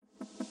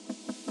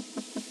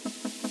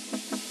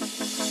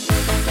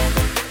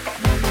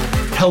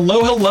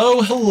Hello,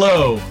 hello,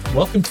 hello.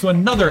 Welcome to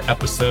another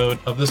episode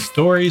of the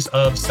Stories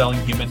of Selling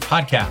Human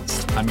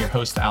podcast. I'm your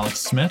host, Alex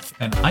Smith,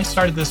 and I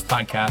started this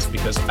podcast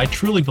because I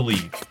truly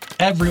believe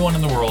everyone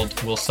in the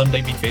world will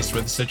someday be faced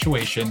with a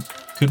situation,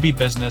 could be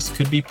business,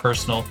 could be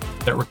personal,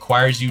 that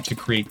requires you to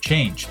create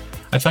change.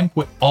 I think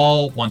we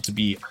all want to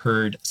be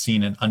heard,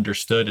 seen, and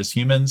understood as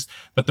humans,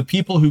 but the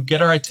people who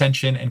get our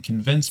attention and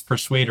convince,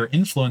 persuade, or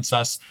influence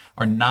us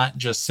are not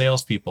just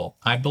salespeople.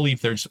 I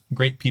believe there's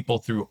great people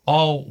through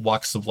all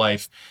walks of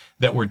life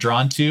that we're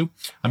drawn to.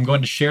 I'm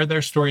going to share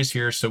their stories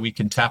here so we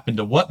can tap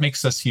into what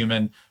makes us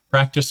human,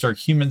 practice our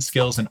human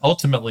skills, and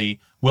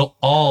ultimately we'll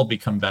all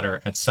become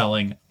better at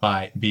selling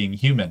by being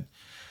human.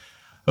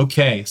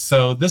 Okay,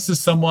 so this is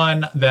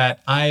someone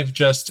that I've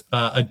just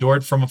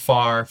adored from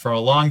afar for a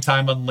long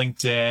time on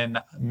LinkedIn,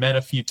 met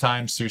a few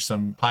times through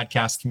some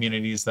podcast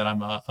communities that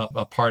I'm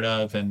a part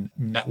of and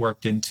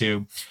networked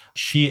into.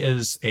 She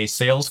is a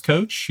sales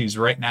coach. She's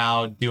right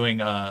now doing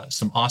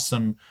some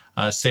awesome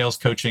sales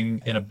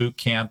coaching in a boot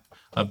camp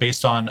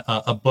based on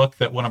a book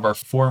that one of our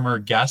former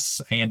guests,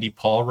 Andy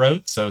Paul,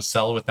 wrote, so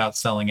Sell Without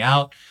Selling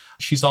Out.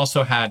 She's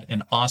also had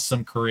an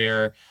awesome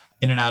career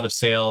in and out of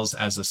sales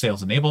as a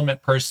sales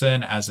enablement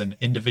person, as an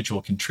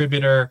individual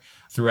contributor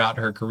throughout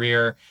her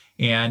career.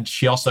 And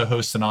she also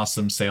hosts an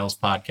awesome sales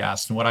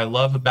podcast. And what I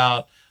love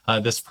about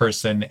this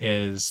person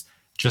is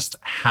just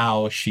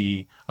how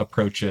she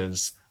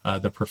approaches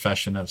the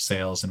profession of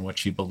sales and what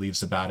she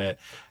believes about it.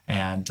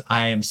 And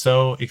I am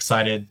so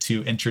excited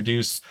to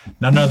introduce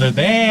none other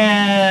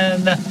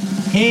than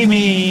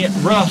Amy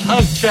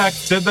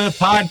Hrehovcik to the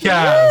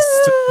podcast.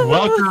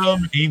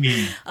 Welcome,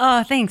 Amy.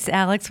 Oh, thanks,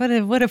 Alex.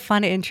 What a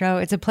fun intro.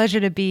 It's a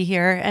pleasure to be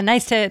here, and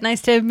nice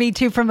to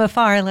meet you from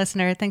afar,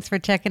 listener. Thanks for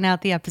checking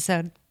out the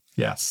episode.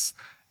 Yes,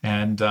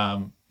 and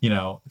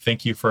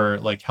thank you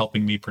for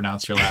helping me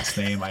pronounce your last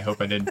name. I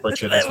hope I didn't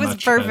butcher it as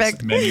much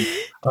as many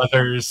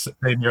others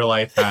in your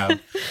life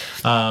have.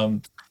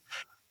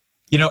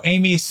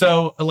 Amy,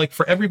 so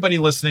for everybody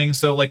listening,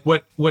 so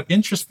what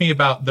interests me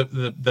about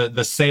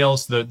the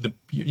sales, the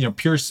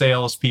pure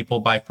sales people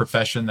by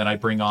profession that I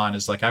bring on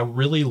is I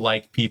really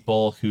like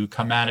people who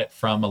come at it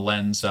from a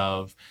lens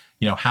of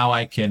how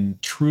I can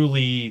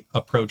truly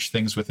approach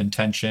things with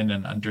intention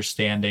and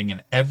understanding,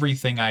 and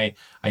everything I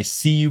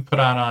see you put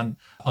out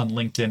on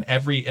LinkedIn,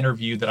 every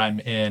interview that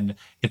I'm in,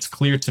 it's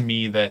clear to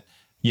me that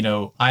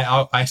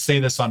I say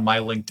this on my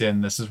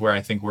LinkedIn. This is where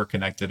I think we're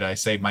connected. I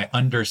say my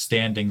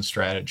understanding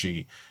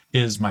strategy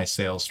is my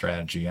sales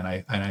strategy. And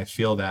I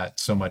feel that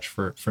so much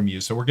from you.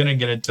 So we're going to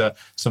get into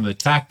some of the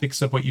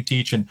tactics of what you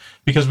teach. And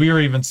because we were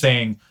even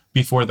saying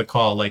before the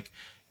call,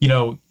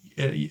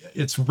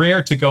 it's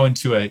rare to go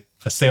into a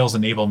sales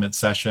enablement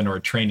session or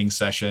a training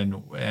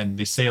session and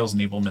the sales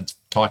enablement's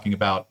talking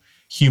about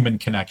human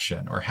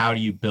connection or how do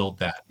you build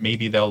that.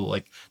 Maybe they'll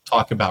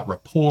talk about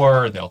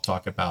rapport, they'll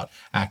talk about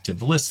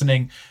active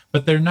listening,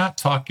 but they're not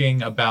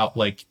talking about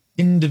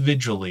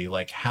individually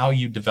how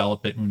you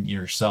develop it in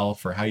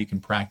yourself or how you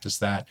can practice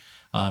that.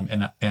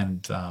 And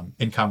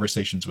in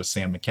conversations with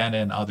Sam McKenna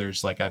and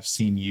others, I've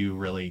seen you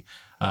really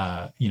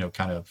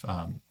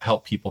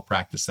help people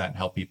practice that and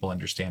help people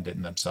understand it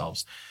in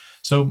themselves.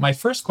 So my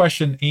first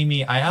question,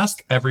 Amy, I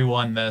ask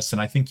everyone this,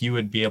 and I think you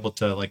would be able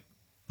to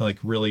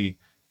really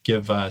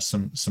give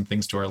some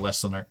things to our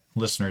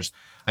listeners.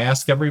 I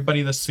ask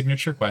everybody this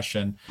signature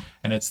question,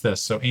 and it's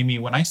this. So Amy,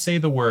 when I say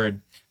the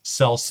word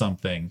sell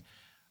something,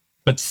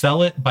 but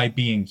sell it by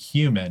being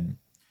human,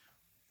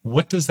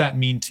 what does that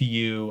mean to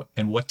you?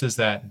 And what does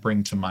that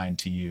bring to mind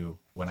to you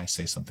when I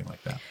say something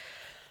like that?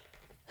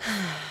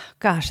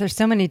 Gosh, there's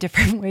so many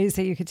different ways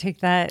that you could take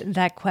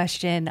that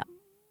question.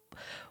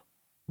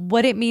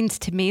 What it means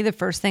to me, the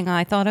first thing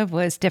I thought of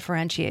was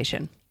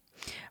differentiation,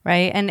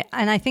 right? And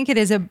I think it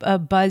is a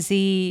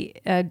buzzy,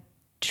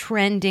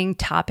 trending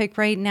topic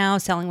right now,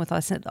 selling with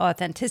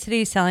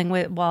authenticity, selling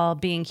while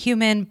being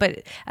human.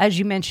 But as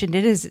you mentioned,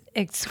 it is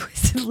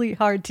exquisitely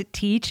hard to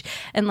teach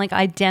and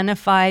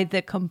identify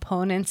the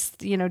components,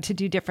 to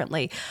do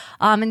differently.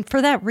 And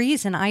for that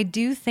reason, I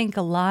do think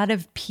a lot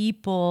of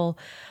people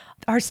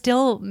are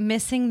still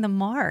missing the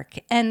mark.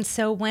 And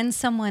so when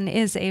someone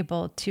is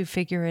able to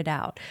figure it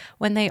out,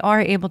 when they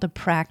are able to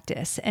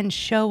practice and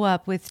show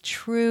up with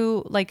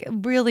true,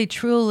 really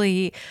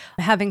truly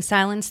having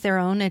silenced their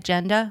own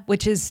agenda,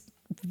 which is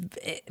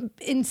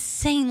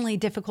insanely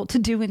difficult to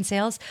do in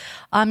sales,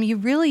 you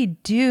really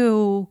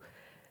do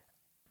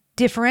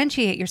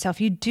differentiate yourself.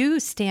 You do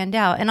stand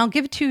out. And I'll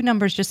give two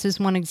numbers just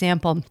as one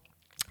example.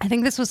 I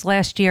think this was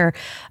last year,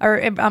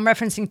 or I'm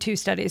referencing two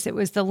studies. It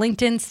was the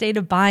LinkedIn state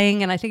of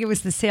buying, and I think it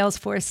was the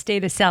Salesforce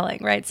state of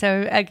selling, right?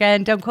 So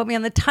again, don't quote me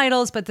on the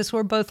titles, but this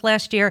were both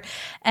last year.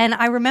 And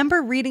I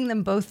remember reading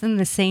them both in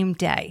the same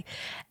day.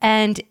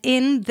 And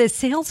in the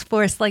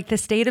Salesforce, the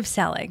state of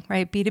selling,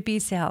 right?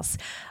 B2B sales,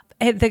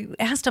 they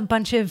asked a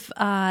bunch of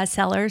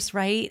sellers,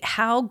 right,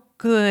 how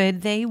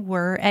good they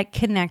were at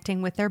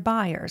connecting with their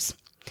buyers.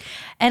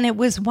 And it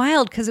was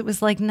wild because it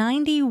was like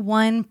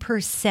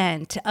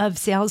 91% of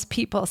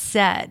salespeople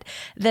said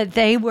that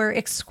they were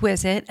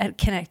exquisite at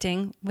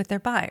connecting with their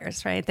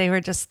buyers, right? They were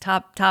just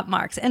top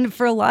marks. And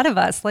for a lot of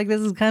us, like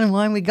this is kind of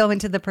why we go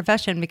into the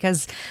profession,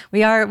 because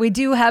we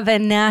do have a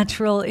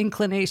natural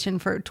inclination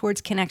towards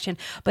connection.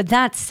 But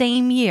that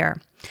same year,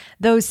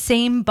 those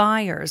same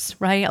buyers,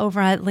 right,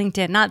 over at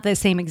LinkedIn, not the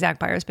same exact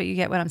buyers, but you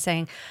get what I'm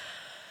saying.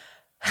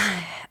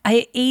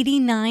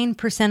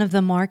 89% of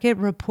the market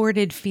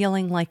reported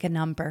feeling like a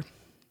number.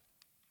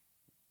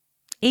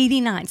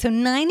 89. So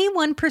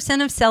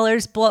 91% of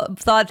sellers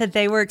thought that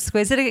they were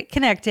exquisite at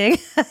connecting,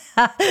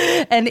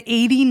 and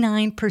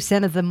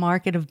 89% of the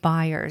market of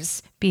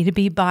buyers,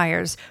 B2B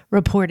buyers,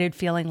 reported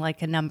feeling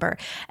like a number.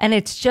 And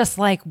it's just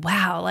like,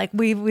 wow, like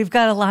we've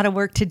got a lot of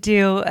work to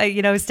do.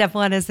 Step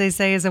one, as they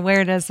say, is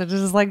awareness. So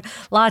there's like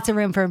lots of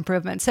room for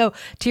improvement. So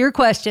to your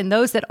question,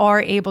 those that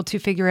are able to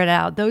figure it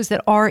out, those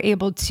that are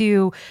able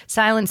to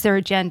silence their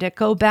agenda,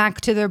 go back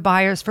to their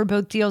buyers for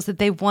both deals that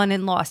they've won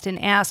and lost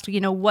and asked,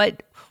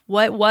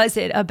 what was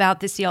it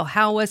about this deal?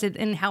 How was it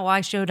and how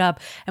I showed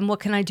up? And what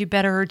can I do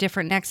better or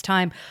different next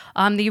time?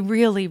 They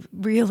really,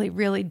 really,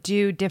 really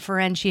do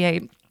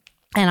differentiate.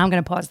 And I'm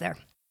going to pause there.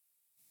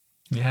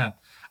 Yeah.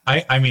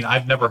 I mean,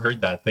 I've never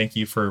heard that. Thank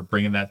you for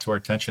bringing that to our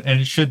attention.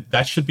 And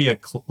that should be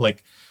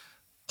like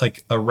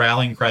a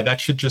rallying cry. That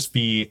should just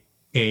be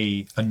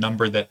a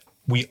number that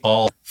we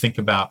all think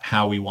about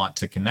how we want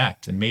to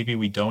connect. And maybe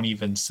we don't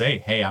even say,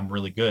 hey, I'm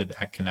really good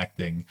at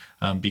connecting.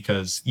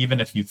 Because even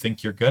if you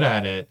think you're good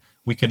at it,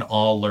 we can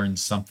all learn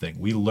something.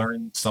 We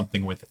learn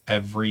something with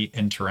every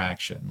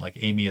interaction. Like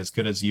Amy, as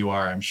good as you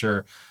are, I'm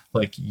sure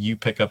like you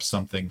pick up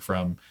something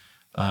from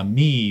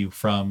me,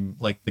 from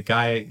like the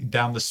guy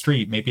down the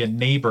street, maybe a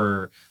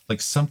neighbor, like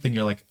something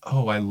you're like,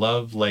 oh, I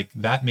love, like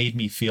that made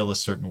me feel a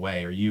certain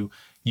way. Or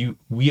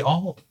we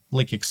all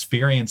like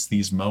experience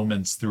these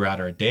moments throughout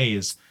our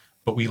days,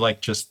 but we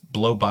like just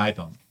blow by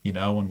them,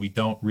 and we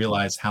don't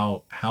realize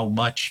how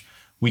much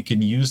we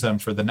can use them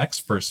for the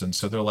next person.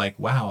 So they're like,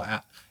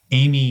 wow,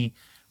 Amy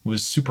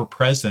was super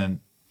present.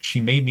 She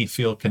made me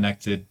feel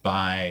connected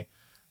by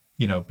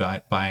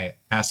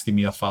asking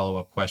me a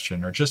follow-up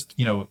question, or just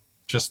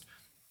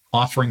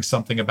offering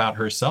something about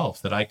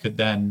herself that I could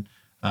then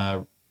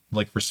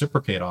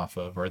reciprocate off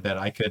of, or that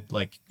I could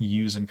like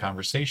use in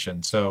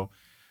conversation. So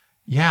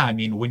yeah, I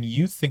mean, when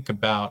you think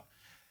about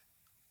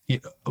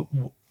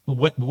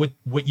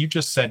what you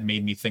just said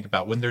made me think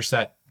about when there's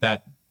that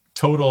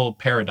total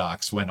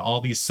paradox, when all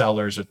these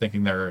sellers are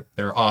thinking they're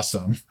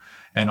awesome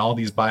and all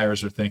these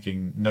buyers are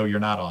thinking, no, you're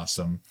not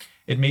awesome.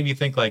 It made me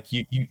think like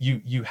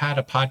you had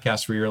a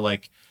podcast where you're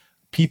like,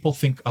 people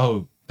think,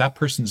 oh, that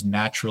person's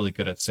naturally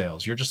good at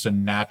sales. You're just a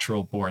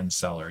natural born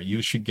seller.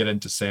 You should get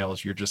into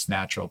sales. You're just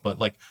natural. But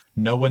like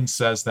no one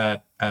says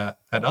that at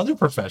other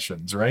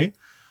professions, right?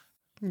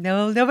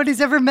 No,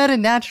 nobody's ever met a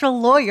natural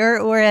lawyer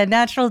or a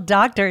natural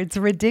doctor. It's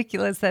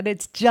ridiculous that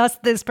it's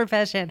just this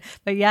profession.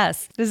 But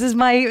yes, this is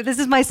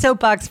my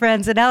soapbox,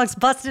 friends, and Alex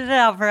busted it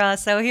out for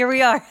us. So here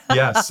we are.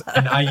 Yes,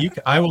 and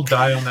I will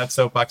die on that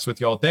soapbox with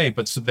you all day.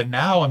 But so then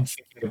now I'm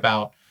thinking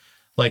about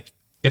like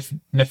if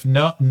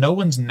no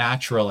one's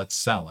natural at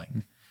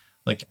selling,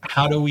 like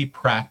how do we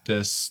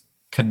practice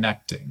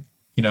connecting?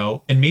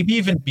 And maybe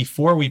even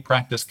before we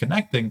practice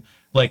connecting,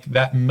 like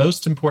that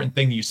most important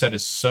thing you said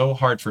is so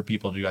hard for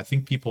people to do. I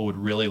think people would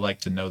really like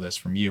to know this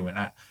from you.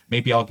 And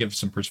maybe I'll give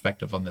some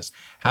perspective on this.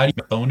 How do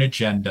you own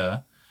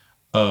agenda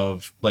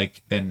of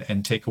like,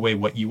 and take away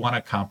what you want to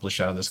accomplish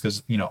out of this?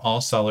 Because,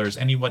 all sellers,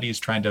 anybody who's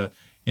trying to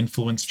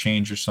influence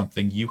change or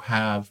something, you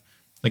have,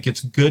 like,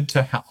 it's good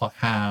to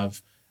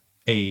have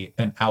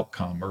an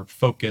outcome or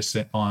focus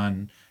it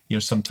on,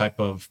 some type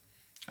of,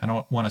 I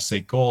don't want to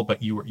say goal,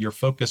 but you're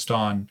focused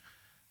on,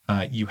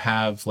 you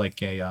have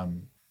like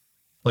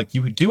like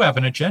you do have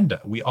an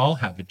agenda. We all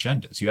have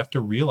agendas. You have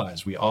to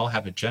realize we all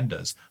have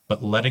agendas,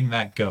 but letting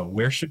that go.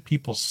 Where should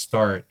people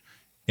start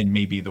in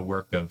maybe the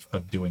work of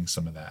doing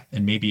some of that?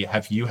 And maybe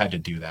have you had to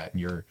do that in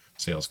your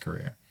sales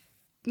career?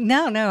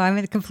 No, I'm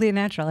a complete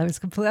natural.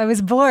 I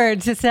was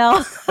bored to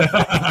sell.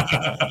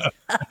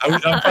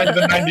 I'm part of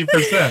the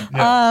 90%.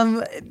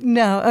 Yeah.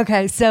 No.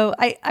 Okay. So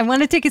I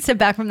want to take a step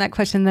back from that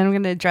question, then I'm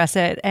going to address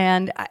it.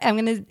 And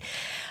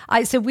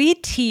so we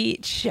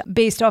teach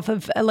based off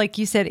of, like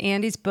you said,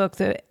 Andy's book,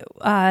 the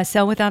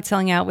Sell Without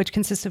Selling Out, which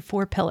consists of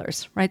 4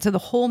 pillars, right? So the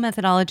whole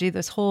methodology,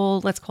 this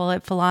whole, let's call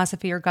it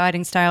philosophy or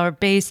guiding style, are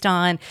based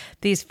on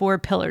these 4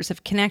 pillars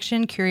of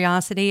connection,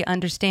 curiosity,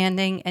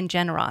 understanding, and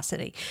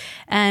generosity.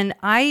 And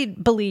I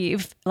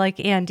believe, like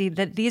Andy,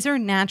 that these are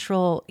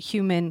natural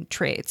human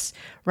traits,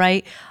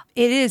 right?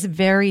 It is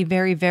very,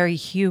 very, very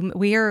human.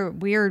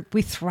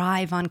 We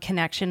thrive on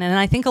connection. And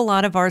I think a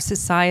lot of our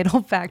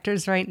societal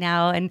factors right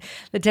now and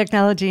the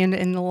technology and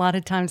a lot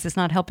of times it's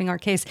not helping our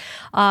case.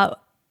 The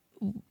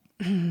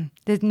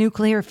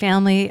nuclear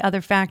family,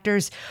 other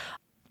factors,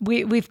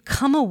 we've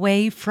come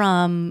away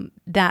from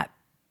that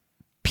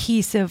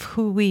piece of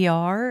who we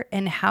are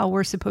and how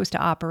we're supposed to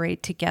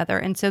operate together.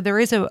 And so there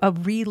is a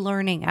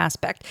relearning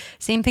aspect.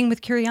 Same thing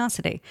with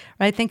curiosity,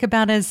 right? Think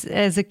about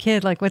as a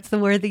kid, like what's the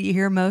word that you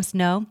hear most?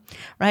 No,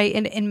 right?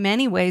 And in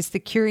many ways, the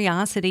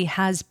curiosity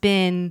has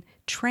been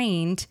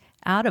trained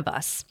out of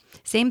us.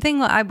 Same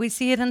thing, we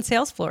see it on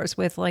sales floors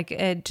with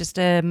like just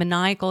a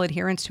maniacal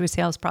adherence to a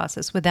sales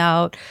process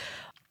without,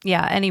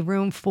 any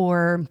room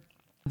for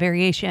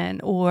variation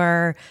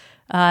or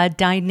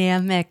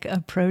dynamic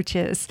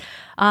approaches.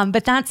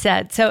 But that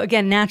said, so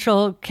again,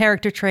 natural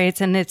character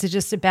traits, and it's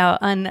just about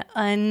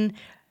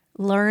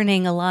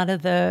unlearning a lot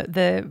of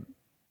the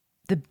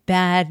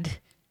bad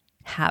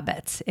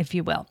habits, if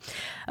you will.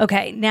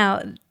 Okay,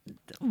 now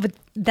with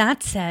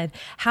that said,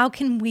 how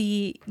can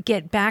we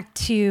get back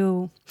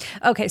to?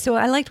 Okay, so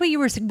I liked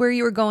where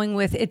you were going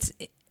with it's.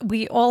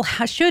 We all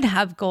should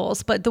have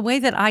goals, but the way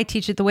that I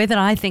teach it, the way that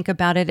I think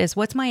about it is,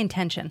 what's my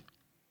intention?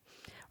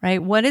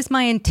 Right? What is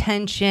my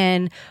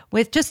intention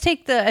with, just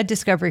take a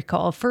discovery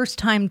call, first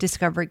time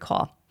discovery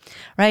call,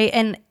 right?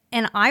 And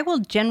I will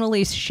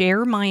generally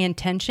share my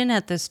intention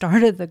at the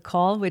start of the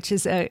call, which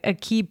is a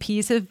key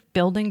piece of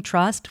building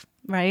trust,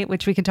 right?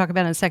 Which we can talk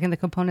about in a second, the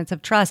components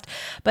of trust.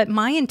 But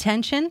my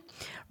intention,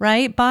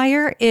 right,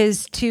 buyer,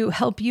 is to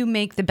help you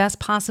make the best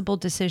possible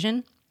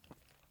decision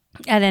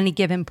at any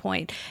given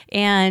point.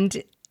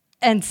 And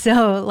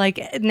so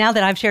like now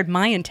that I've shared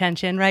my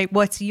intention, right,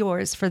 what's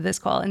yours for this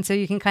call? And so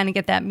you can kind of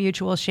get that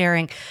mutual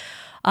sharing.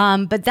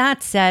 But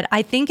that said,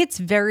 I think it's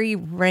very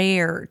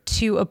rare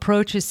to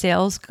approach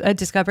a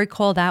discovery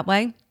call that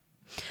way.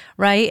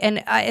 Right.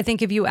 And I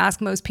think if you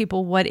ask most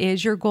people, what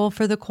is your goal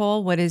for the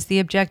call? What is the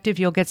objective?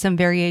 You'll get some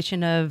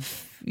variation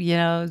of,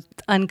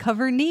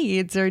 uncover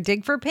needs or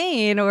dig for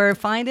pain or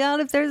find out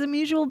if there's a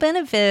mutual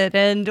benefit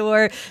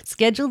or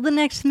schedule the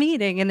next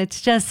meeting. And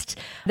it's just,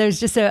 there's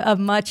just a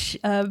much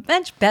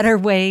better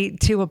way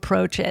to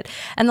approach it.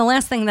 And the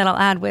last thing that I'll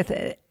add with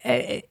it,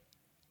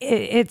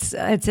 it's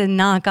a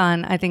knock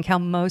on, I think, how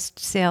most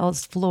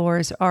sales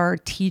floors are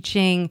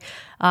teaching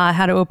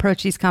how to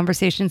approach these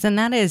conversations. And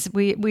that is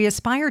we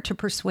aspire to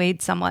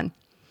persuade someone,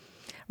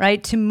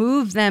 right? To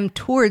move them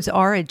towards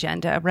our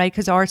agenda, right?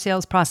 Because our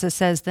sales process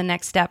says the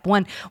next step.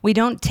 One, we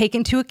don't take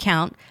into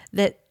account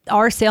that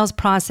our sales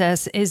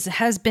process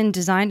has been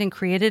designed and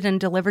created and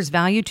delivers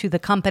value to the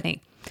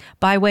company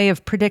by way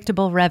of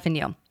predictable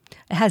revenue.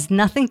 It has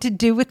nothing to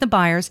do with the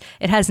buyers.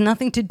 It has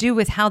nothing to do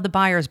with how the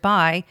buyers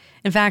buy.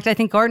 In fact, I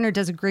think Gartner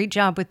does a great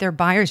job with their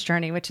buyer's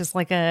journey, which is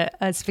like a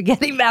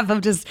spaghetti map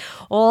of just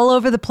all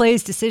over the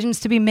place, decisions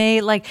to be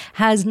made, like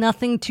has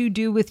nothing to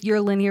do with your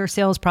linear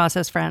sales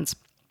process, friends.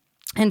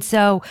 And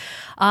so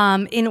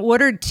in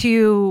order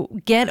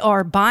to get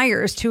our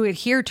buyers to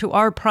adhere to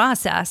our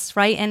process,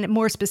 right, and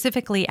more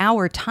specifically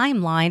our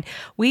timeline,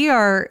 we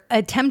are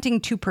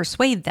attempting to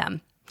persuade them,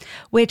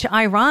 which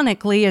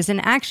ironically is an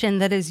action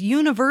that is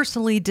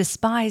universally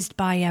despised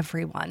by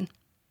everyone.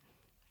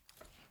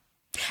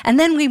 And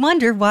then we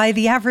wonder why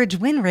the average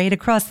win rate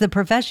across the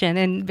profession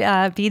and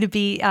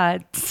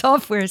B2B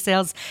software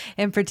sales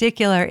in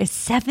particular is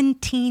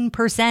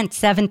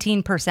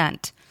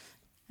 17%.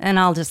 And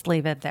I'll just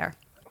leave it there.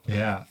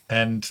 Yeah.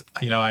 And,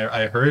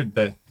 I heard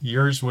that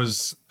yours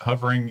was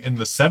hovering in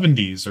the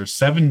 70s or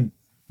 75.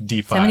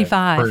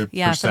 75.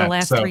 Yeah, for the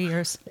last 3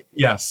 years.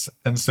 Yes.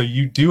 And so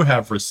you do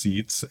have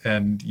receipts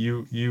and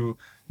you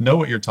know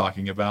what you're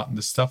talking about and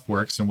the stuff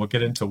works. And we'll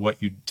get into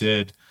what you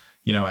did,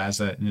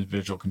 as an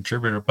individual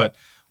contributor. But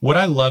what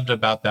I loved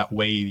about that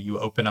way you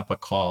open up a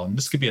call, and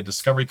this could be a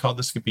discovery call,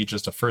 this could be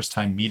just a first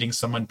time meeting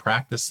someone,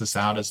 practice this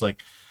out as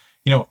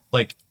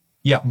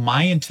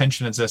my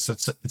intention is this.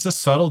 It's a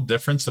subtle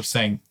difference of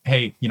saying,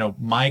 hey,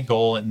 my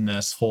goal in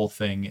this whole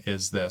thing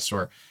is this,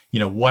 or,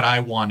 what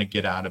I want to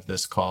get out of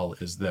this call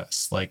is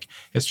this. Like,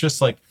 it's just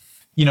like,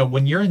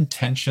 when your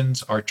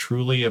intentions are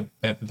truly,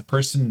 the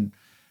person,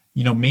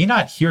 may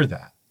not hear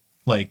that,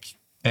 like,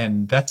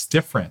 and that's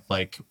different.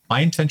 Like,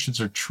 my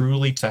intentions are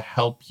truly to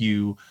help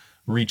you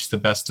reach the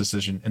best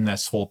decision in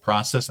this whole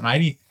process. And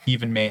I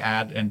even may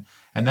add, and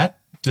that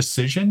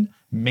decision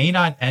may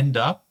not end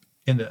up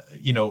in the,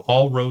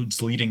 all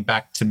roads leading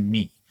back to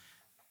me.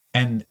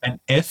 And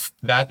if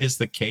that is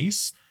the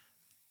case,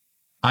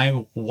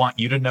 I want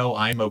you to know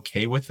I'm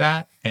okay with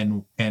that.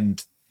 And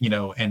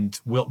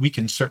we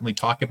can certainly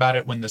talk about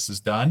it when this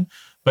is done.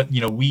 But,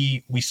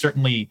 we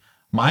certainly,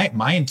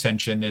 my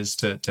intention is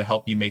to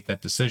help you make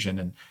that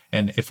decision.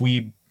 And if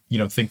we,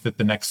 think that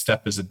the next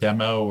step is a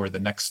demo or the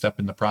next step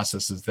in the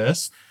process is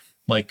this,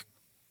 like,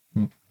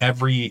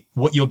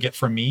 what you'll get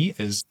from me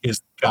is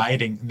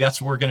guiding. That's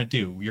what we're going to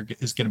do.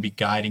 Is going to be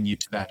guiding you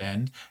to that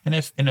end. And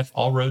if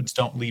all roads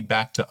don't lead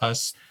back to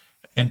us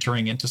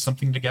entering into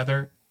something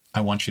together, I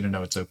want you to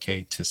know it's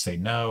okay to say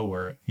no,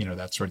 or,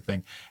 that sort of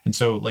thing. And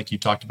so, like you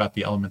talked about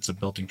the elements of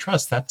building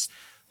trust, that's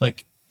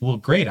like, well,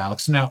 great,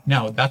 Alex. Now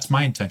that's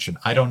my intention.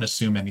 I don't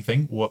assume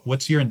anything.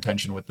 What's your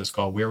intention with this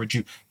call? Where would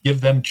you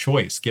give them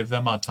choice, give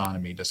them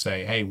autonomy to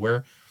say, hey,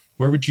 where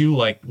where would you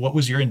like, what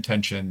was your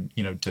intention,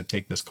 to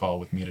take this call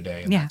with me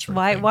today? And Yeah. that sort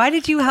of thing? Why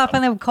did you hop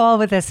on a call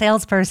with a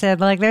salesperson?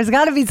 Like, there's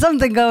got to be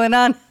something going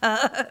on.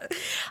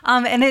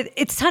 And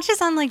it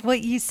touches on like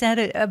what you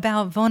said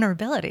about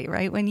vulnerability,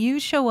 right? When you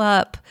show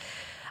up,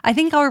 I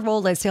think our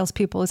role as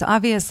salespeople is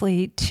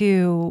obviously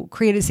to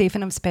create a safe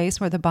enough space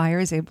where the buyer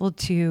is able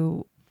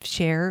to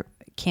share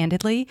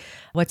candidly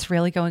what's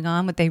really going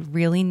on, what they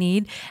really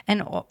need.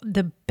 And one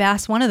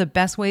of the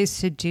best ways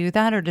to do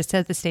that, or to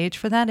set the stage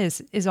for that,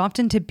 is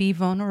often to be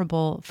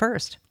vulnerable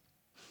first,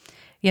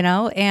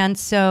 And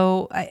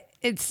so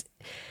it's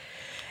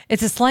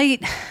a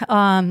slight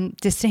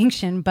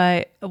distinction,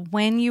 but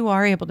when you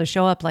are able to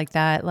show up like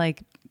that, I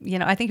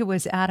think it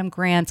was Adam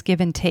Grant's Give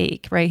and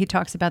Take, right? He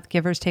talks about the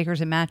givers, takers,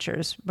 and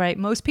matchers, right?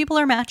 Most people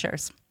are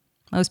matchers.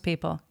 Most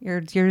people,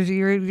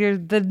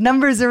 the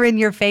numbers are in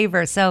your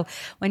favor. So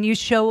when you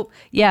show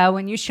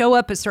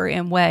up a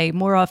certain way,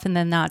 more often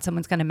than not,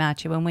 someone's going to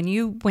match you. And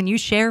when you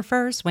share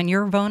first, when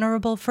you're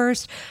vulnerable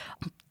first,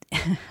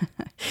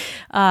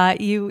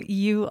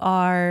 you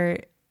are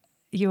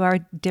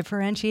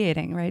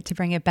differentiating, right? To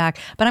bring it back.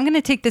 But I'm going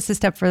to take this a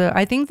step further.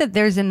 I think that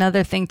there's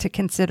another thing to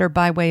consider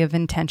by way of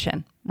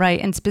intention, right?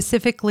 And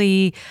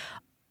specifically,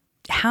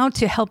 how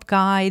to help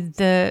guide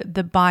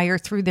the buyer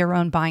through their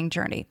own buying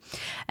journey.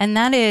 And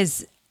that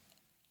is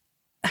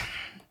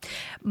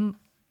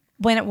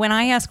when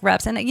I ask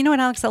reps, and you know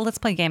what, Alex, let's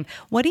play a game.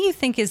 What do you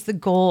think is the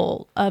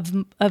goal of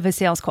a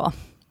sales call?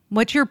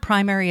 What's your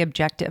primary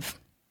objective?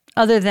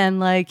 Other than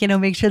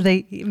make sure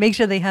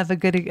they have a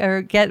good,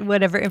 or get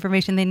whatever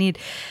information they need.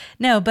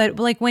 No, but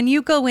when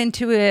you go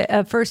into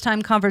a first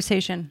time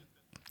conversation,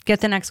 get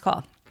the next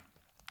call.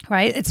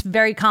 Right? It's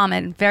very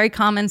common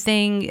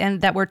thing,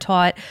 and that we're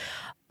taught.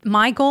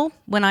 My goal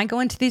when I go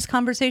into these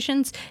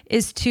conversations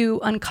is to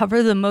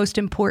uncover the most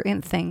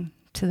important thing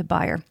to the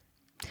buyer,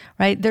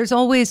 right? There's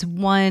always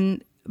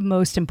one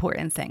most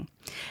important thing.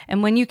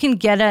 And when you can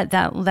get at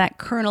that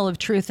kernel of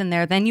truth in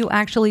there, then you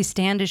actually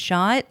stand a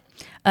shot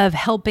of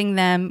helping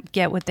them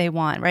get what they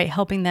want, right?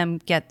 Helping them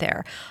get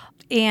there.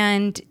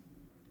 And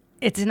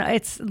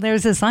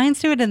there's a science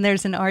to it and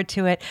there's an art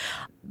to it.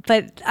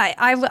 But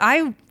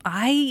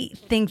I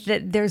think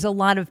that there's a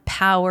lot of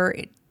power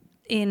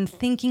in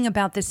thinking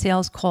about the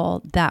sales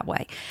call that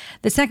way.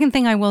 The second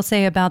thing I will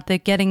say about the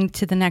getting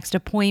to the next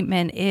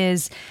appointment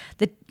is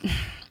that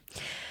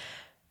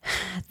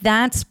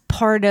that's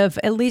part of,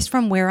 at least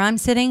from where I'm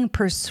sitting,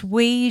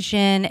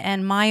 persuasion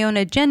and my own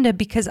agenda,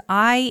 because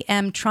I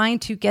am trying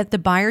to get the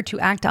buyer to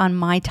act on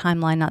my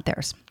timeline, not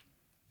theirs.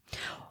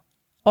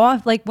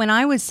 Like when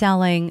I was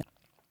selling,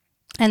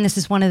 and this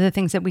is one of the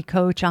things that we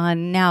coach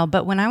on now,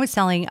 but when I was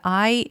selling,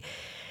 I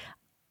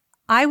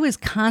was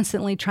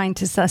constantly trying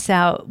to suss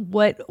out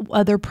what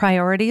other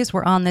priorities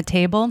were on the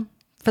table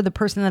for the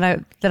person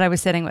that I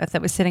was sitting with,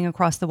 that was sitting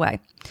across the way,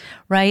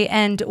 right?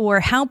 And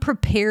or how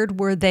prepared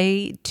were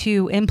they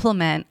to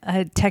implement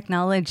a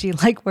technology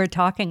like we're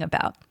talking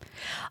about,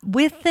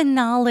 with the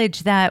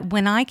knowledge that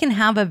when I can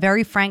have a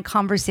very frank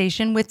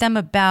conversation with them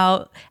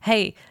about,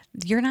 hey,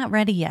 you're not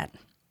ready yet.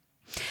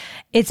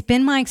 It's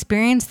been my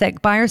experience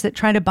that buyers that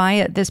try to buy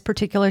at this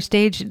particular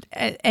stage,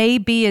 A,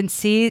 B, and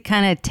C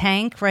kind of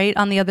tank right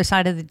on the other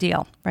side of the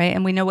deal, right?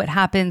 And we know what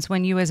happens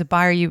when you as a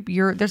buyer,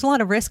 there's a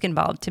lot of risk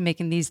involved to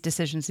making these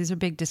decisions. These are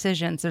big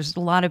decisions. There's a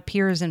lot of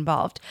peers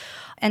involved.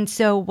 And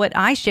so what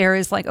I share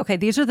is okay,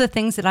 these are the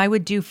things that I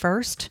would do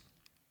first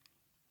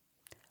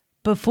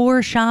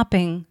before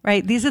shopping,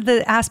 right? These are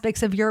the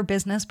aspects of your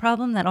business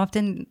problem that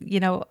often,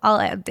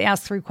 I'll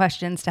ask 3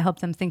 questions to help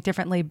them think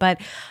differently,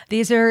 but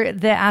these are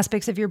the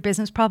aspects of your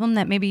business problem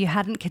that maybe you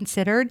hadn't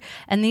considered.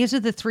 And these are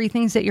the 3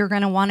 things that you're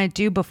going to want to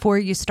do before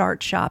you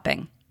start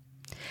shopping.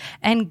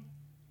 And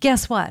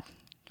guess what,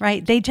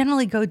 right? They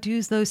generally go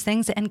do those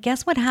things. And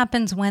guess what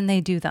happens when they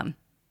do them?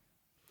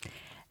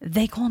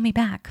 They call me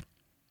back.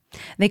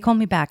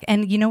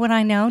 And you know what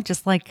I know?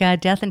 Just like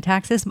death and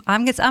taxes,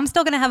 I'm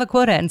still going to have a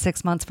quota in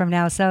 6 months from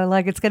now. So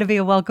it's going to be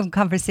a welcome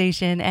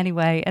conversation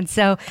anyway. And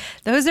so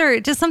those are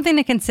just something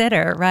to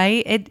consider,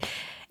 right?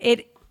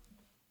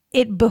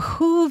 It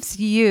behooves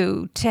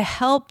you to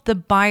help the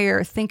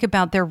buyer think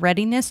about their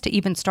readiness to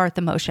even start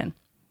the motion,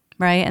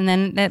 right? And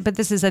then, but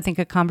this is, I think,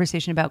 a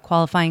conversation about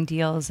qualifying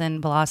deals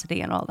and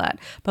velocity and all that.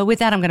 But with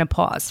that, I'm going to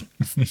pause.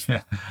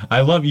 Yeah,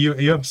 I love you.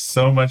 You have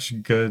so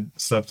much good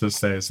stuff to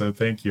say. So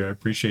thank you. I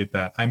appreciate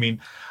that. I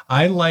mean,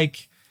 I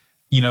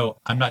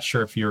I'm not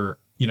sure if you're,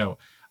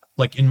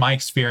 in my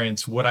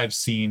experience, what I've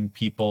seen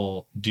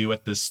people do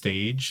at this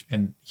stage,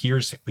 and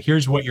here's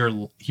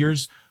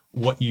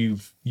what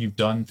you've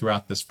done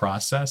throughout this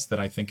process that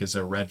I think is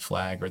a red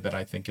flag, or that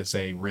I think is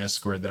a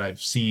risk, or that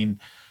I've seen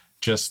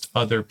just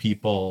other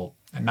people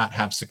not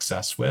have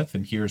success with,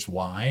 and here's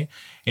why.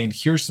 And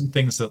here's some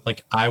things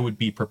that I would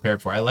be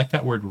prepared for. I like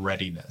that word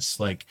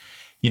readiness.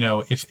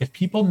 If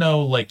people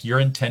know your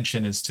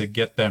intention is to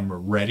get them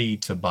ready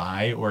to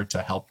buy or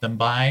to help them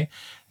buy,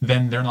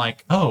 then they're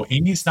like, oh,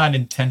 Amy's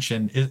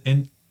intention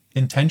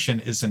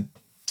isn't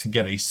to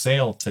get a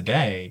sale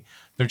today.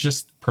 They're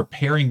just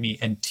preparing me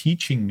and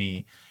teaching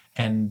me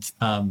And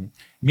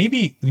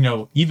maybe,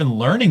 even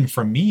learning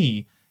from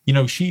me,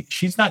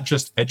 she's not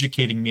just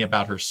educating me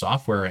about her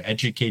software, or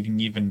educating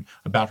even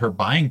about her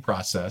buying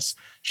process.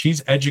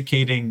 She's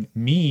educating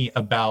me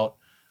about,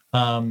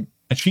 and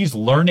she's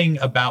learning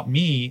about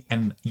me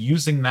and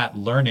using that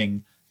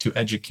learning to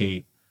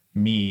educate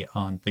me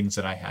on things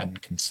that I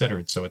hadn't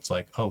considered. So it's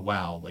like, oh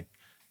wow,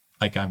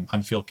 like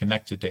I'm feel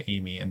connected to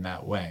Amy in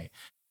that way.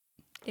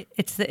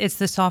 It's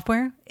the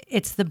software,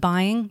 it's the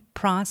buying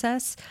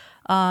process,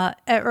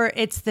 or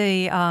it's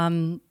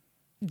the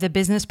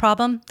business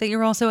problem that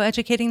you're also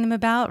educating them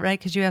about, right?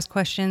 Because you ask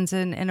questions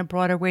in a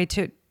broader way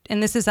to,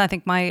 and this is, I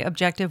think, my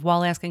objective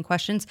while asking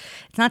questions.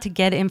 It's not to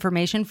get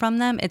information from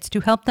them. It's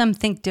to help them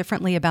think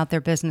differently about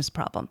their business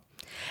problem.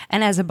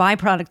 And as a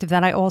byproduct of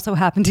that, I also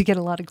happen to get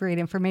a lot of great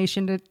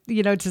information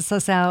to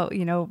suss out,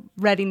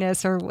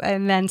 readiness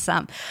and then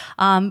some.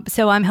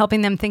 So I'm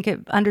helping them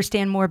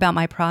understand more about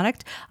my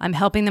product. I'm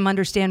helping them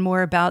understand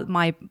more about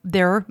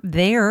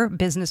their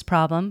business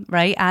problem,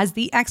 right? As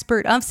the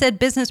expert of said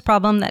business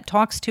problem that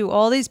talks to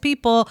all these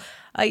people,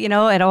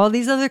 at all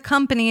these other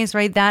companies,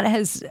 right? That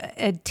has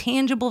a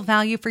tangible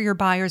value for your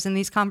buyers in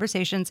these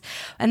conversations.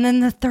 And then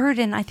the third,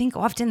 and I think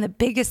often the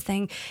biggest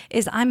thing,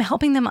 is I'm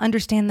helping them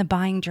understand the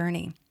buying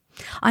journey.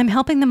 I'm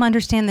helping them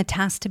understand the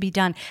tasks to be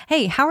done.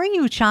 Hey, how are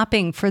you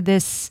shopping for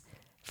this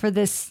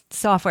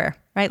software,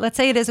 right? Let's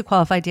say it is a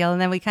qualified deal.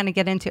 And then we kind of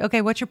get into,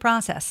 okay, what's your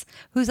process?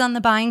 Who's on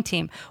the buying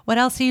team? What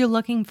else are you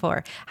looking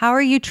for? How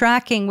are you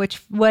tracking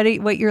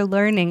what you're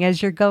learning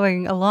as you're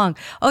going along?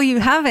 Oh, you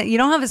don't have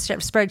a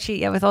spreadsheet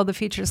yet with all the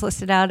features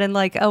listed out and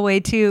like a way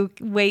to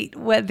weight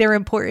what their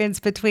importance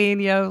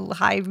between,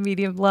 high,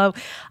 medium, low.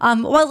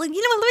 Well, let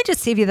me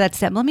just save you that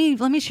step. Let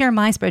me share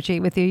my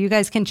spreadsheet with you. You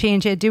guys can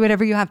change it, do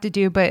whatever you have to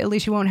do, but at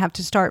least you won't have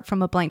to start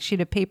from a blank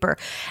sheet of paper.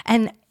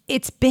 And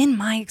it's been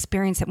my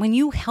experience that when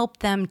you help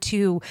them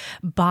to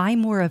buy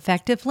more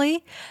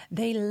effectively,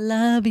 they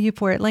love you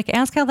for it. Like,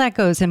 ask how that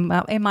goes in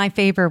my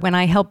favor when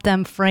I help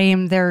them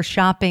frame their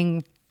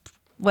shopping,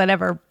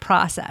 whatever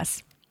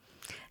process.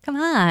 Come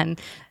on.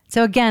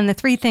 So again, the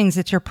three things: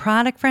 it's your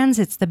product, friends,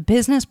 it's the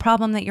business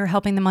problem that you're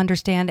helping them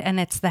understand, and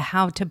it's the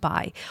how to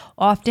buy.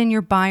 Often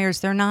your buyers,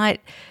 they're not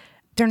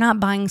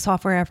buying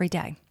software every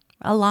day.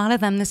 A lot of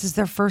them, this is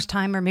their first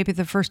time, or maybe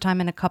the first time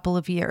in a couple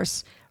of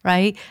years,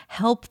 right?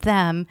 Help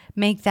them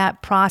make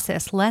that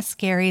process less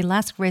scary,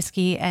 less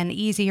risky, and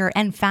easier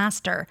and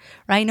faster,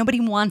 right? Nobody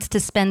wants to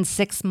spend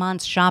 6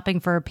 months shopping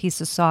for a piece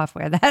of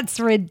software. That's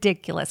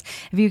ridiculous.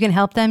 If you can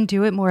help them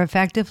do it more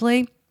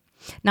effectively,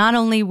 not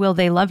only will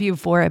they love you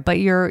for it, but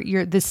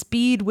the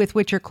speed with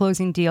which you're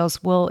closing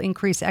deals will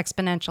increase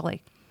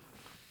exponentially.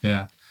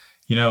 Yeah.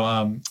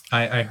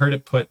 I heard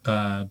it put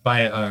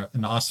by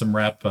an awesome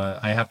rep.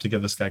 I have to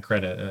give this guy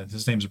credit.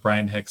 His name's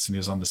Brian Hicks, and he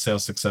was on the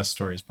Sales Success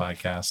Stories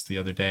podcast the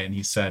other day. And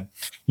he said,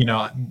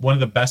 one of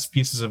the best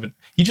pieces of it,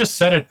 he just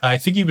said it. I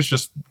think he was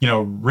just,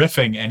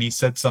 riffing, and he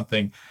said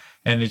something,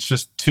 and it's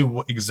just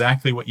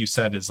exactly what you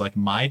said, is like,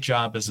 my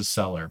job as a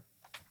seller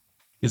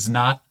is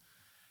not,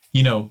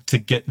 to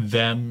get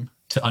them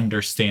to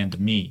understand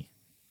me.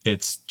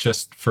 It's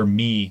just for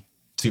me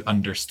to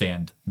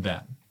understand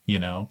them,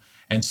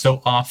 And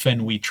so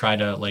often we try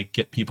to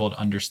get people to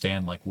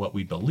understand what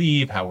we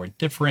believe, how we're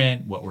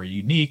different, what we're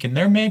unique. And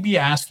they're maybe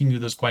asking you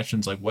those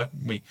questions like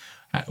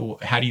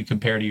how do you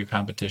compare to your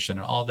competition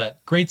and all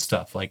that great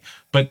stuff.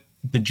 But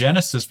the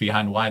genesis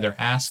behind why they're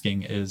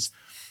asking is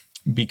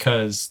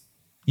because,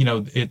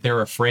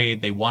 they're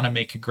afraid, they want to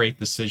make a great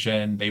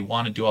decision, they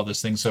want to do all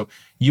those things. So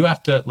you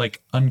have to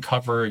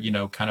uncover,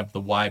 kind of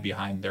the why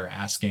behind their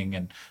asking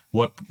and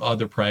what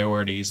other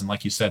priorities. And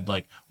like you said,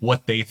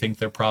 what they think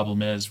their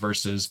problem is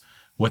versus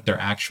what their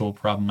actual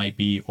problem might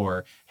be,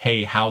 or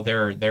hey, how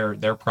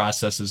their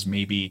process is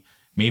maybe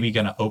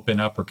going to open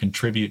up or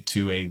contribute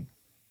to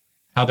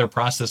how their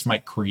process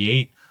might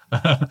create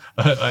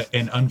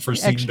an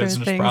unforeseen extra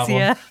business things, problem,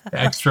 yeah.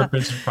 Extra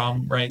business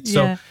problem, right?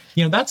 Yeah.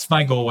 So, that's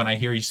my goal when I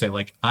hear you say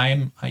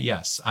I'm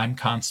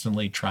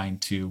constantly trying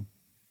to,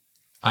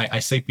 I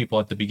say people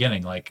at the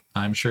beginning,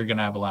 I'm sure you're going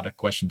to have a lot of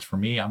questions for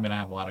me. I'm going to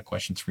have a lot of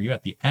questions for you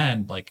at the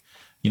end.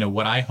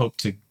 What I hope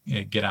to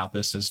get out of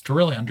this is to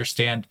really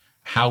understand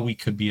how we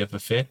could be of a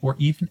fit, or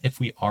even if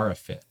we are a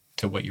fit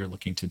to what you're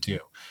looking to do,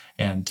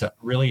 and to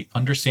really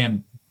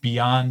understand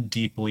beyond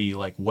deeply,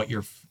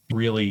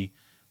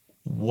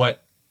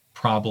 what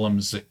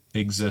problems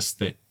exist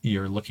that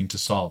you're looking to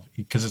solve.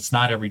 Because it's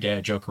not every day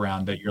I joke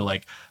around that you're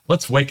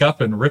let's wake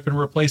up and rip and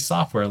replace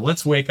software.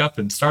 Let's wake up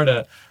and start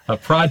a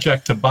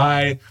project to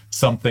buy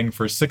something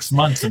for 6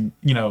 months. And,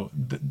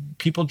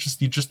 people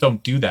you just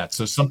don't do that.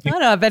 So something, I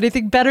don't have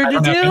anything better to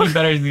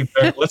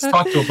do. Let's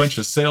talk to a bunch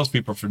of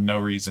salespeople for no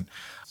reason.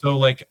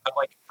 So I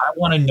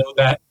want to know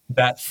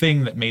that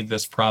thing that made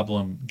this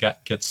problem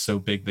get so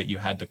big that you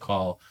had to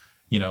call,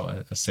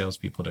 a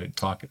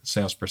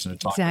salesperson to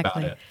talk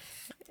exactly. about it.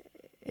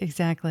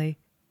 Exactly.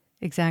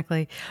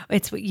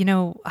 It's,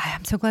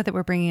 I'm so glad that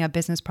we're bringing up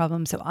business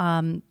problems. So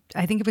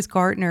I think it was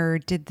Gartner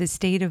did the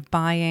state of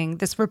buying.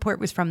 This report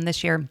was from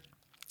this year.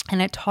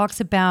 And it talks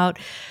about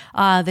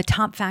the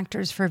top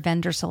factors for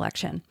vendor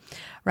selection,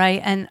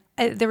 right? And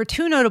there were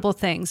two notable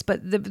things, but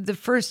the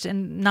first,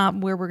 and not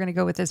where we're going to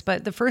go with this,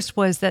 but the first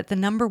was that the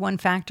number one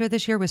factor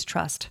this year was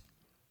trust,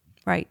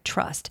 right?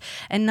 Trust.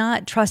 And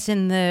not trust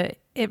in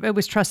it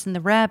was trust in the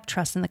rep,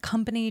 trust in the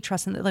company,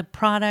 trust in the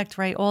product,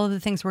 right? All of the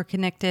things were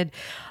connected.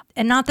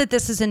 And not that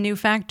this is a new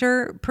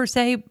factor per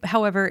se.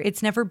 However,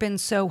 it's never been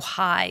so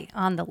high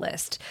on the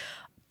list.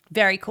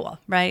 Very cool,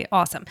 right?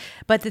 Awesome.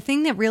 But the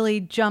thing that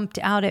really jumped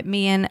out at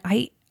me, and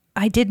I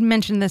did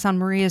mention this on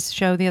Maria's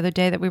show the other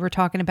day that we were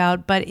talking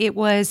about, but it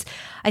was,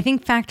 I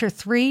think, factor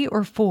 3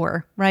 or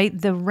 4,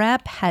 right? The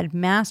rep had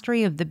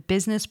mastery of the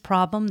business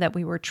problem that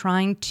we were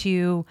trying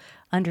to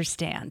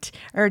understand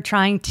or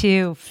trying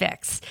to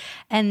fix.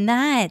 And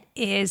that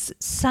is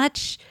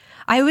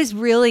I was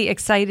really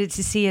excited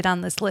to see it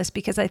on this list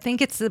because I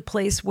think it's the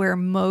place where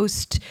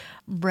most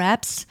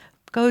reps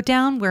go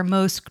down, where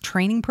most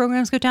training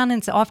programs go down. And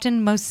it's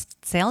often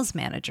most sales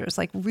managers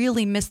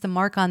really miss the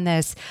mark on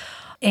this.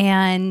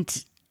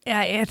 And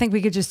I think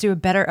we could just do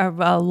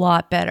a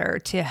lot better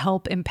to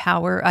help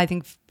empower, I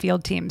think,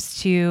 field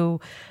teams to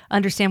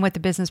understand what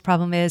the business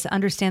problem is,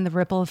 understand the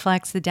ripple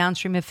effects, the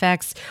downstream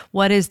effects,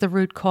 what is the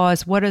root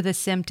cause, what are the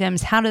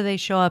symptoms, how do they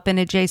show up in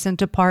adjacent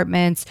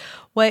departments,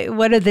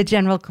 what are the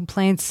general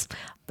complaints.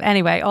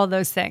 Anyway, all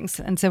those things.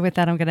 And so with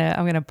that, I'm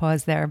gonna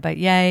pause there. But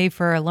yay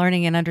for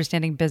learning and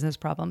understanding business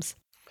problems.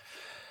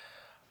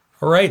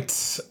 All right.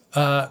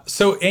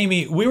 So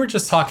Amy, we were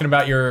just talking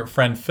about your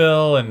friend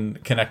Phil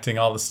and connecting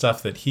all the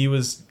stuff that he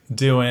was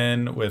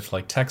doing with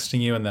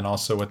texting you, and then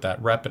also what that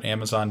rep at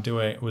Amazon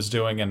was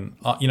doing, and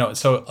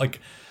so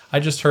I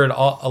just heard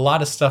a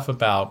lot of stuff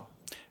about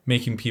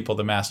making people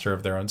the master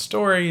of their own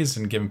stories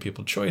and giving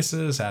people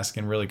choices,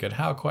 asking really good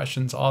how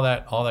questions, all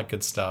that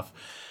good stuff.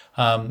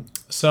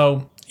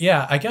 So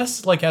yeah, I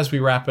guess as we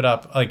wrap it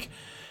up,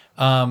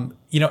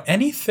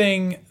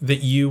 anything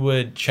that you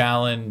would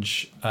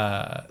challenge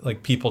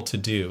people to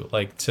do,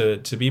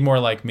 to be more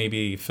like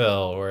maybe Phil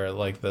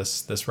or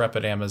this rep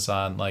at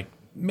Amazon,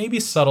 maybe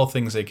subtle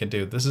things they can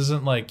do. This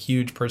isn't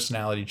huge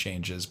personality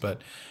changes,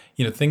 but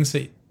things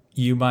that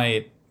you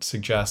might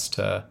suggest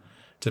to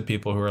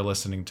people who are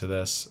listening to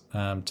this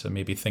to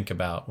maybe think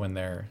about when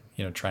they're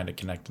trying to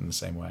connect in the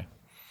same way.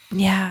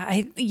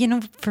 Yeah,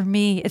 for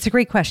me, it's a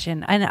great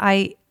question.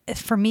 And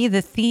for me,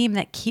 the theme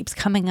that keeps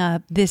coming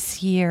up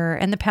this year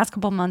and the past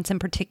couple months in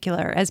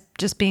particular as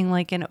just being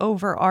an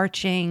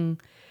overarching,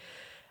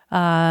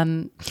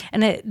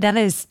 that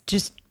is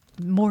just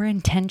more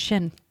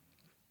intention.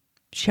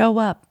 Show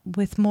up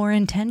with more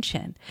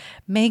intention.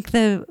 Make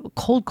the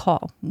cold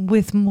call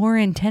with more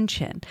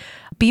intention.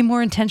 Be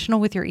more intentional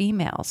with your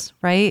emails,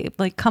 right?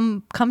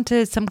 Come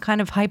to some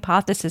kind of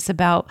hypothesis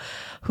about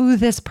who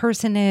this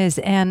person is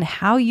and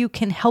how you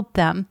can help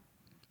them,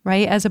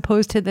 right? As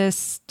opposed to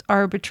this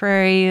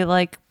arbitrary,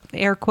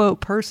 air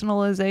quote,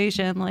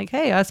 personalization,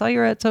 hey, I saw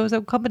you're at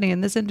so-and-so company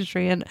in this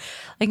industry. And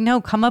no,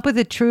 come up with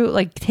a true,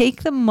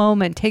 take the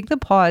moment, take the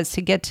pause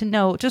to get to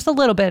know just a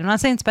little bit. I'm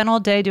not saying spend all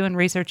day doing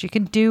research. You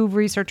can do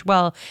research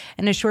well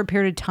in a short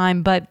period of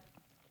time, but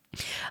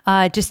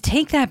just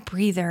take that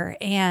breather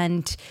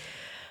and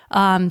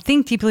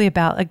think deeply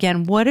about,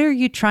 again, what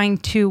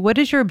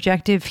is your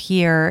objective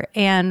here,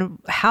 and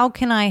how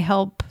can I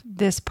help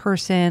this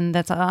person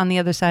that's on the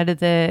other side of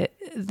the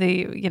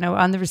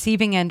on the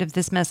receiving end of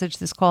this message,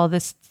 this call,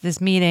 this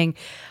meeting,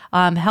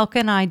 how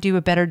can I do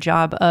a better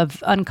job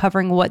of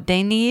uncovering what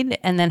they need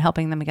and then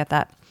helping them get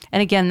that?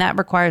 And again, that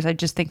requires, I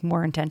just think,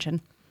 more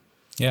intention.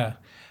 Yeah.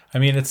 I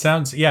mean, it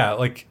sounds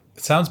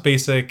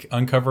basic,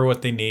 uncover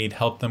what they need,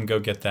 help them go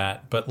get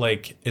that. But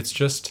it's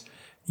just,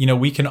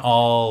 we can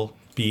all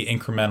be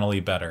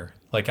incrementally better.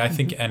 I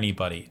think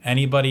anybody,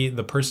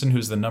 the person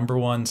who's the number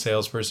one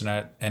salesperson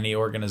at any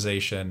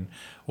organization,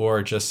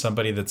 or just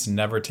somebody that's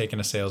never taken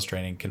a sales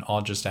training, can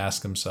all just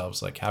ask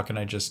themselves, how can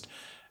I just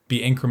be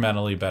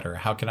incrementally better?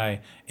 How can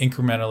I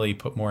incrementally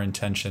put more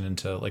intention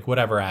into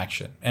whatever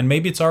action? And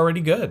maybe it's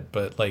already good,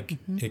 but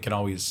it can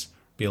always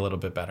be a little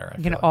bit better.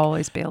 It can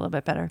always be a little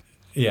bit better.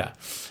 Yeah.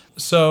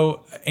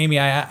 So Amy,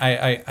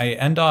 I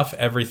end off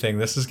everything.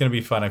 This is going to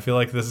be fun. I feel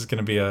like this is going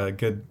to be a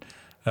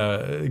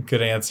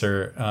good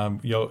answer.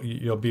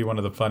 You'll be one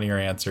of the funnier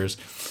answers.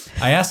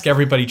 I ask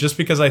everybody just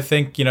because I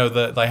think,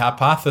 the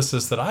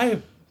hypothesis that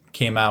I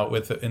came out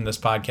with in this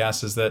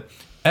podcast is that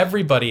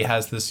everybody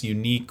has this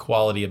unique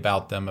quality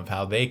about them of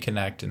how they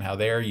connect and how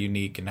they are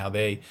unique and how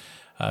they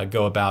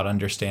go about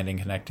understanding,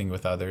 connecting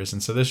with others.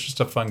 And so this is just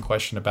a fun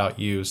question about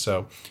you.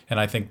 So, and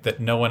I think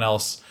that no one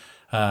else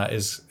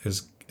is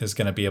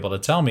going to be able to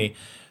tell me.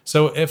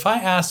 So if I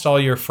asked all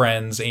your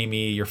friends,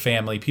 Amy, your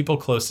family, people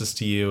closest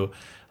to you,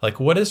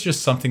 what is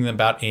just something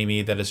about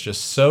Amy that is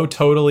just so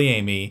totally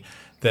Amy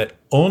that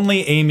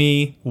only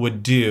Amy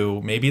would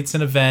do? Maybe it's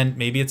an event,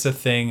 maybe it's a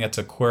thing, it's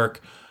a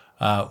quirk.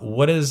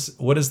 What is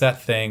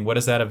that thing? What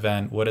is that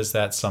event? What is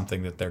that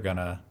something that they're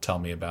gonna tell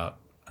me about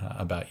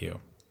you?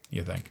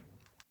 You think?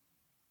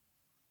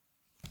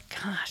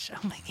 Gosh,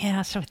 oh my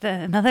gosh! With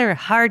another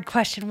hard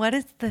question, what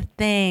is the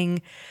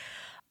thing?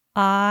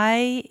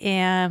 I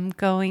am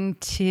going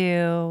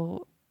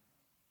to.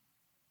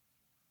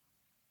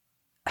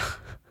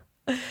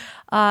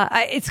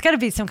 It's got to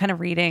be some kind of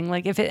reading.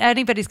 Like if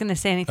anybody's going to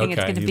say anything,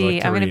 it's going to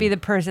be. I'm going to be the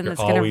person that's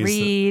going to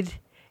read.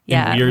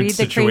 Yeah, read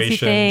the crazy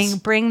thing.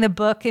 Bring the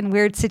book in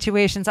weird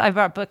situations. I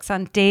brought books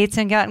on dates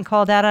and gotten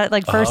called out on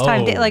like first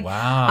time date. Like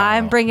wow.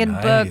 I'm bringing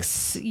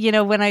books,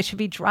 when I should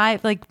be driving.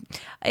 Like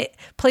I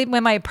played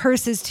when my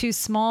purse is too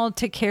small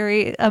to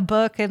carry a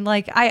book. And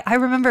like I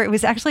remember it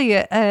was actually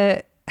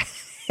it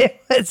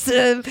was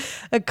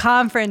a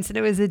conference and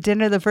it was a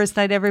dinner the first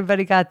night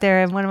everybody got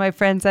there. And one of my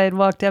friends, I had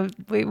walked up,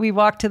 we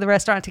walked to the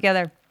restaurant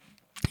together.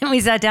 And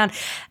we sat down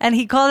and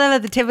he called out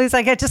at the table. He's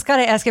like, I just got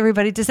to ask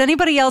everybody, does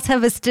anybody else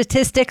have a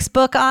statistics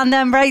book on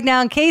them right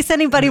now in case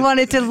anybody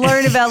wanted to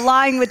learn about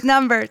lying with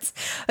numbers?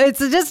 It's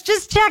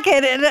just check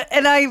it.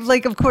 And I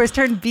like, of course,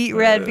 turned beet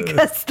red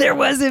because there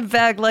was in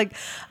fact like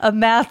a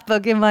math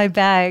book in my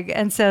bag.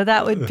 And so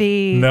that would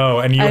be. No.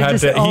 And you had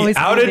to, he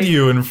outed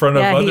you in front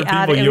of other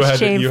people. You had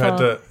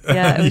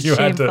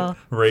to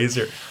raise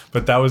your,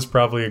 but that was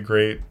probably a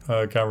great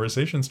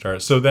conversation starter.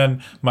 So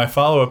then my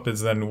follow-up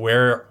is then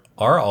where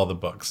are all the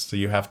books? Do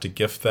you have to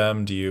gift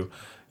them? Do you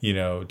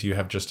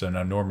have just an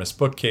enormous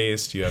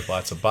bookcase? Do you have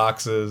lots of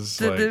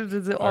boxes? I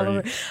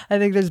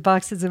think there's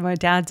boxes in my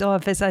dad's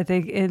office. I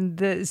think in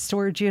the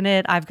storage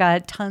unit. I've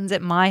got tons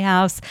at my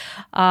house.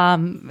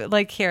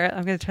 Like here,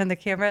 I'm going to turn the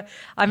camera.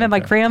 I'm at my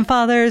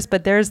grandfather's,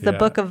 but there's the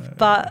book of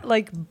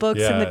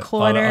books in the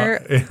corner.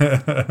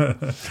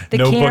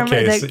 No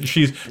bookcase.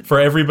 She's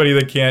for everybody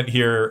that can't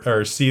hear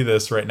or see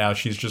this right now.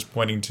 She's just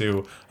pointing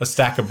to a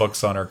stack of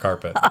books on her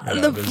carpet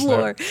on the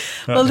floor.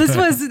 Well,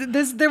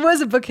 there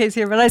was a bookcase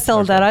here, but I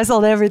sold that. I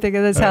sold everything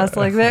in this house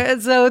like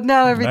that. So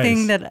now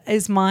everything that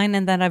is mine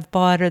and that I've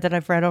bought or that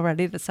I've read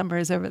already this summer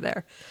is over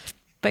there.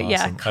 But awesome.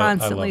 Yeah,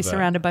 constantly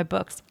surrounded by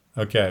books.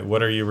 Okay.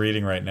 What are you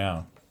reading right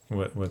now?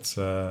 What's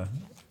Well,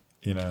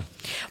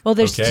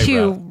 there's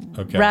two.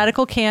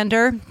 Radical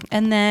Candor,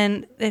 and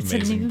then it's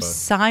amazing a new book.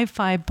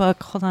 Sci-fi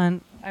book. Hold on.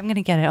 I'm going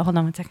to get it. Hold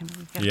on one second.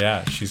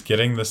 Yeah, she's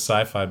getting this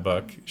sci-fi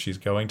book. She's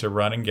going to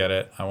run and get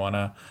it. I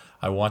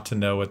want to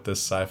know what this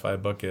sci-fi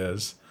book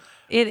is.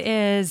 It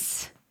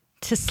is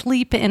To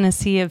Sleep in a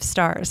Sea of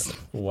Stars.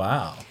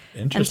 Wow.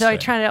 Interesting. And so I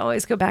try to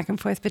always go back and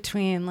forth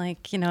between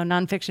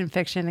nonfiction,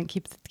 fiction, and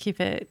keep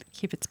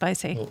it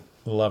spicy.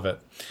 Love it.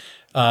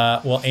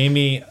 Well,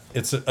 Amy,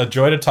 it's a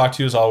joy to talk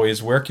to you as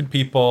always. Where can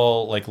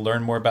people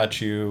learn more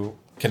about you,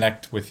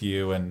 connect with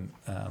you, and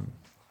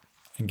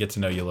get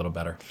to know you a little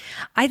better?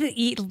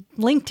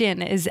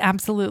 LinkedIn is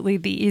absolutely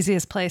the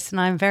easiest place.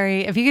 And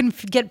if you can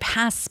get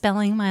past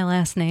spelling my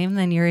last name,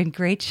 then you're in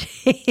great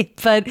shape.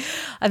 But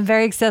I'm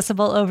very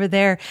accessible over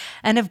there.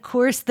 And of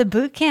course, the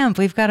boot camp.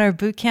 We've got our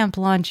boot camp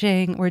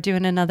launching. We're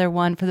doing another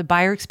one for the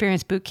Buyer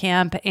Experience Boot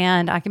Camp.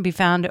 And I can be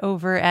found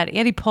over at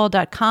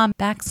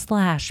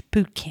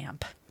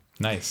andypaul.com/bootcamp.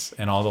 Nice.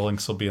 And all the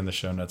links will be in the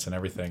show notes and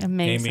everything.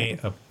 Amazing. Amy,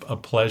 a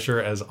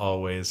pleasure as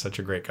always. Such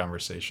a great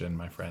conversation,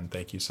 my friend.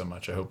 Thank you so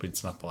much. I hope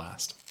it's not the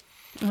last.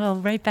 Well,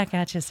 right back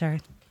at you, sir.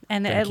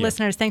 And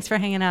listeners, thanks for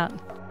hanging out.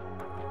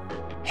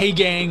 Hey,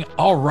 gang.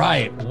 All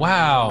right.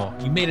 Wow.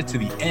 You made it to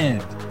the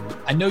end.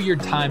 I know your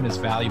time is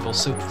valuable,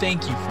 so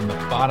thank you from the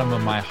bottom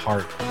of my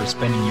heart for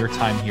spending your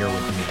time here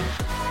with me.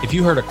 If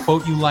you heard a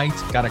quote you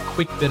liked, got a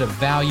quick bit of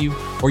value,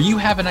 or you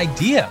have an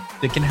idea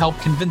that can help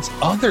convince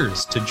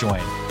others to join,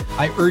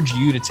 I urge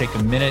you to take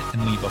a minute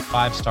and leave a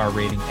 5-star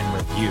rating and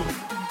review.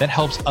 That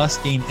helps us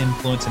gain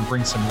influence and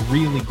bring some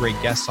really great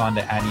guests on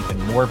to add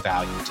even more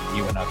value to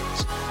you and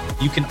others.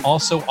 You can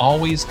also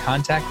always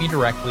contact me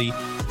directly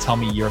to tell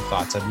me your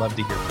thoughts. I'd love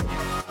to hear from you.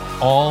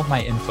 All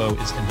my info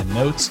is in the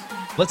notes.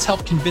 Let's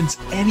help convince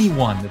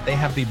anyone that they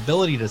have the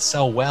ability to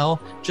sell well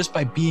just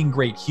by being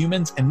great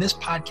humans. And this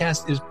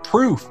podcast is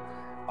proof.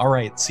 All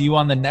right. See you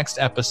on the next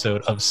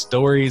episode of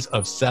Stories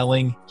of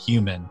Selling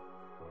Human.